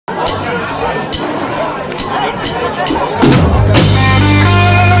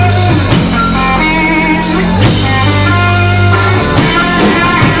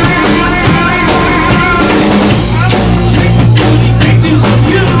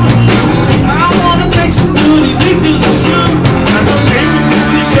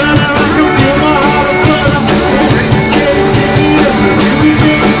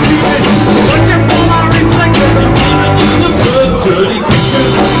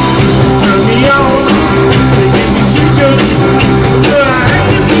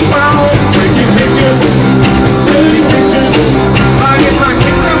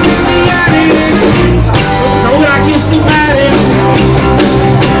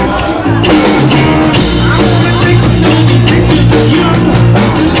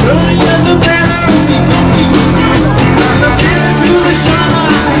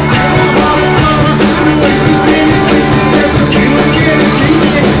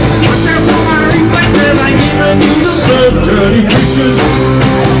of dirty pictures.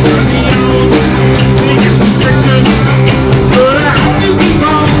 Turn me on, taking restrictions, but I have to keep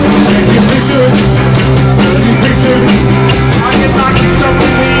on taking pictures. Dirty pictures, I get my kids up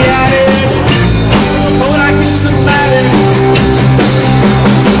when we at it. But I get somebody.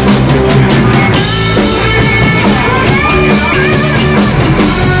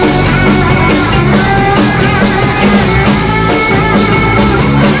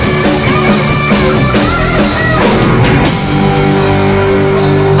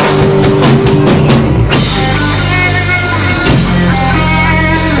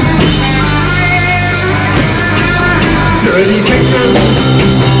 Dirty pictures,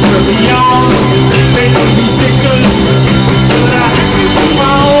 dirty on, making me stickers, but I have to keep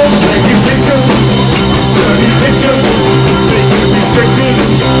on taking pictures. Dirty pictures, making me stickers,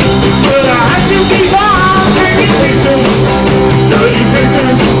 but I have to keep on taking pictures. Dirty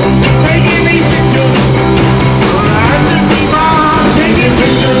pictures, making me stickers, but I have to keep on taking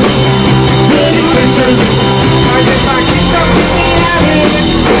pictures. Dirty pictures, I get my kids up with me at it.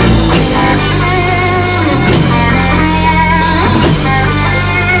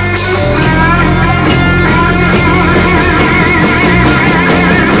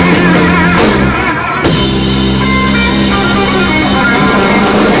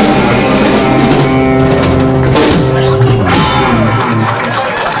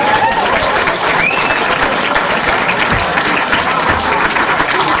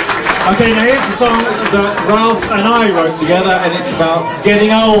 Okay, now here's a song that Ralf and I wrote together, and it's about getting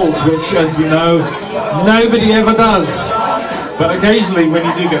old, which, as you know, nobody ever does. But occasionally, when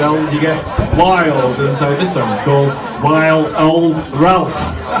you do get old, you get wild, and so this song is called Wild Old Ralf.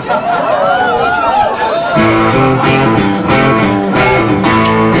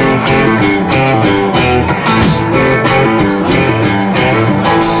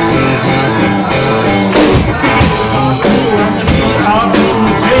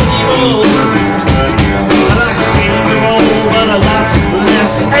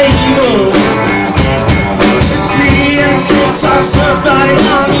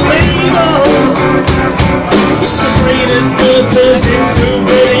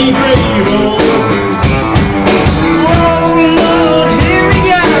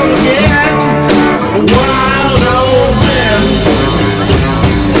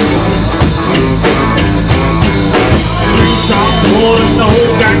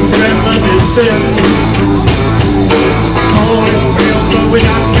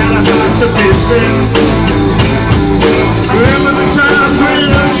 Remember the times when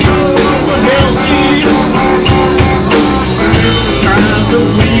you were healthy. Remember the times that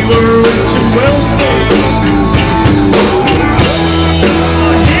we were rich and wealthy.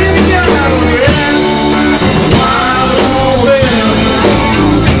 Here we go again. Wild old man.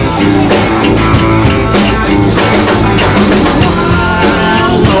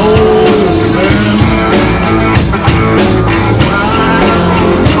 Wild old man.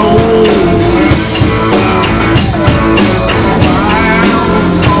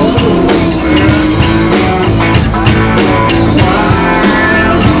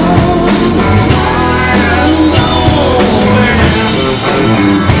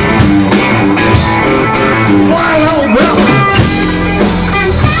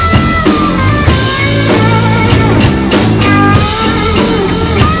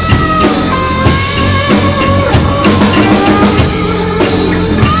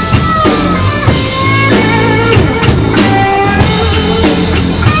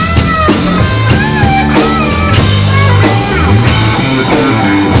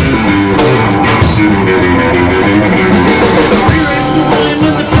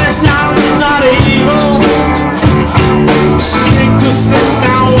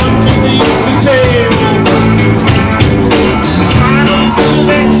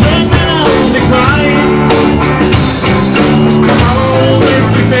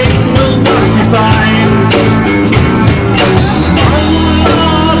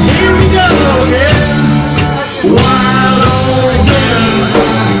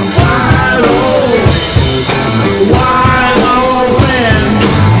 Wild old man.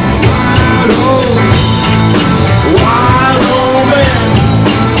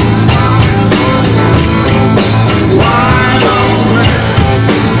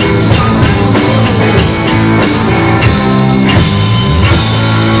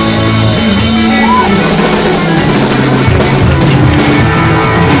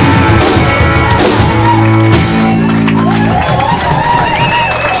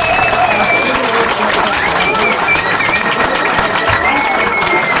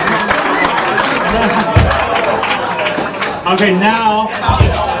 Okay, now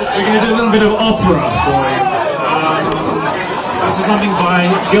we're going to do a little bit of opera for you. This is something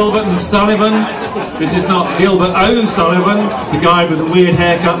by Gilbert and Sullivan. This is not Gilbert O'Sullivan, the guy with the weird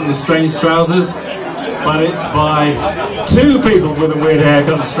haircut and the strange trousers, but it's by two people with a weird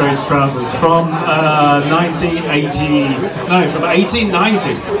haircut and strange trousers from 1890.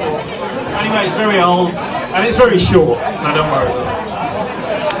 Anyway, it's very old and it's very short, so don't worry.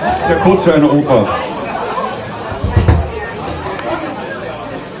 Sehr kurz für eine Oper.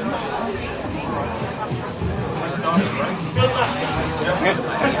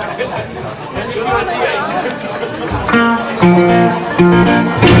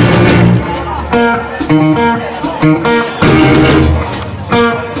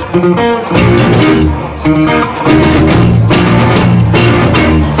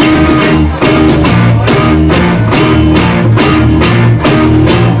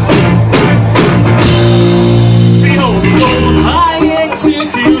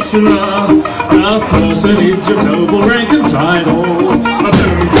 A personage of noble rank and title, a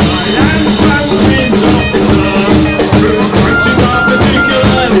very high and mountains officer, whose functions are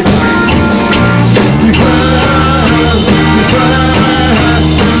particularly prefer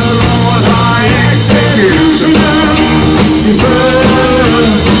the Lord High Executioner,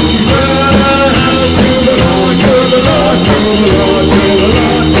 to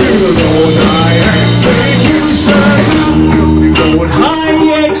the Lord High Executioner, Lord High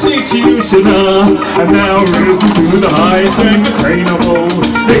Executioner, and now risen to the highest rank attainable.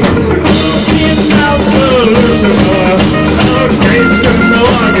 Here comes the champion now, Lucifer, against him no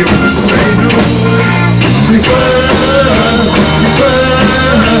argument sustainable. Prefer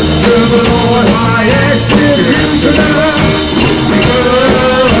to the Lord High Executioner.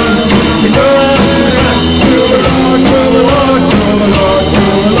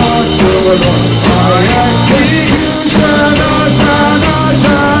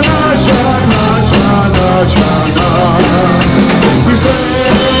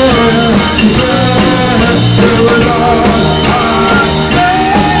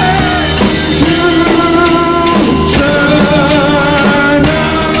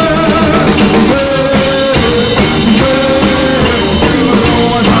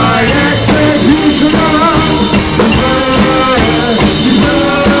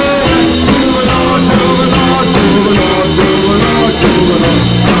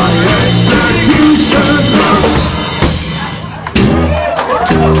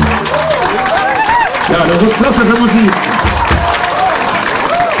 Das ist klasse für Musik.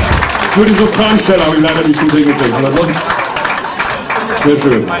 Nur die Sopranstelle habe ich leider nicht gut hingekriegt, aber sonst sehr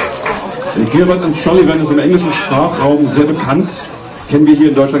schön. Gilbert und Sullivan ist im englischen Sprachraum sehr bekannt. Kennen wir hier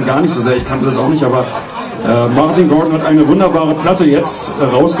in Deutschland gar nicht so sehr, ich kannte das auch nicht, aber Martin Gordon hat eine wunderbare Platte jetzt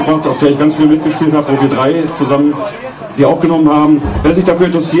rausgebracht, auf der ich ganz viel mitgespielt habe, wo wir drei zusammen die aufgenommen haben. Wer sich dafür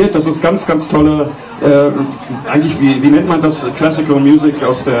interessiert, das ist ganz, ganz tolle, eigentlich, wie nennt man das, Classical Music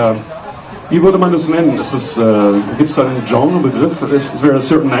aus der... Wie würde man das nennen? Gibt es da einen Genrebegriff? Is there a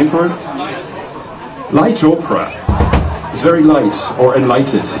certain name for it? Light opera. It's very light or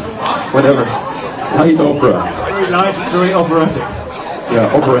enlightened. Whatever. Light opera. Very light, it's very operatic. Ja,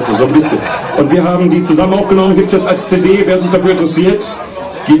 Operette, so ein bisschen. Und wir haben die zusammen aufgenommen, gibt es jetzt als CD. Wer sich dafür interessiert,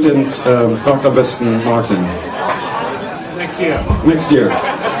 geht und fragt am besten Martin. Next year. Next year.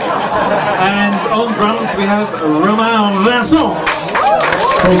 And on drums we have Romain Vicente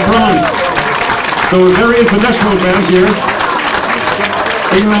from France. So a very international band here.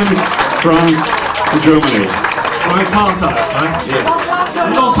 England, France, and Germany. Tripartite, right? Yeah.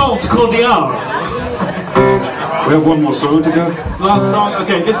 Entente Cordiale. We have one more song to go. Last song,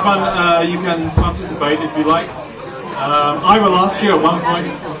 okay, this one you can participate if you like. I will ask you at one point,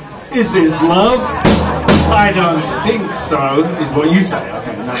 is this love? I don't think so, is what you say.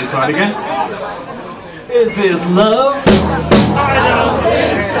 Okay, now we try it again. Is this love? I don't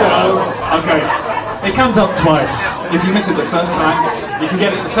think so. Okay, it comes up twice. If you miss it the first time, you can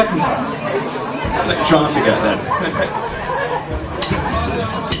get it the second time. Second chance again then.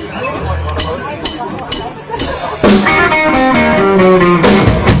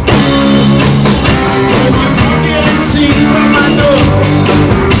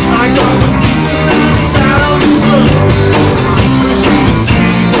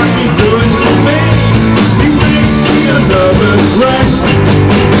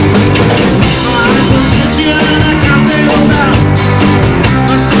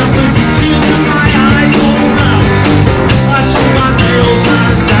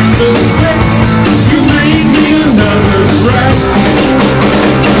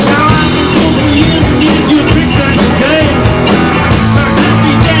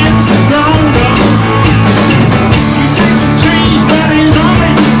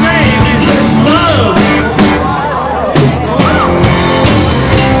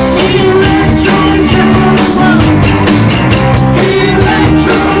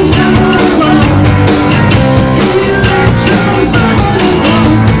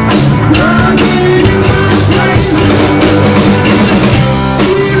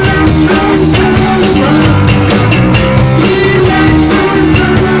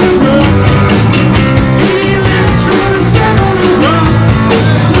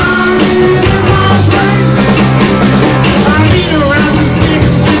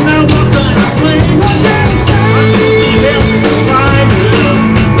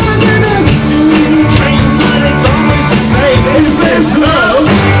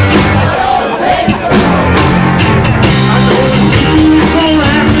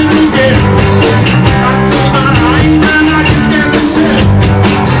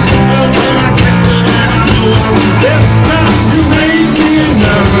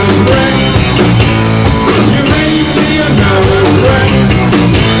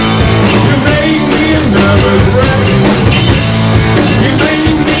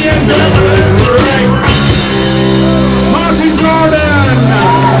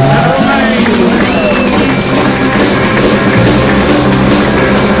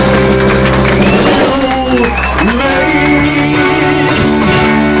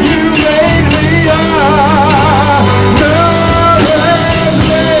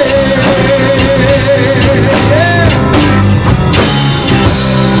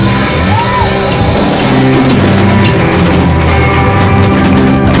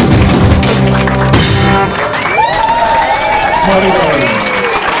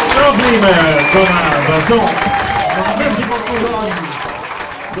 Romain Vincent.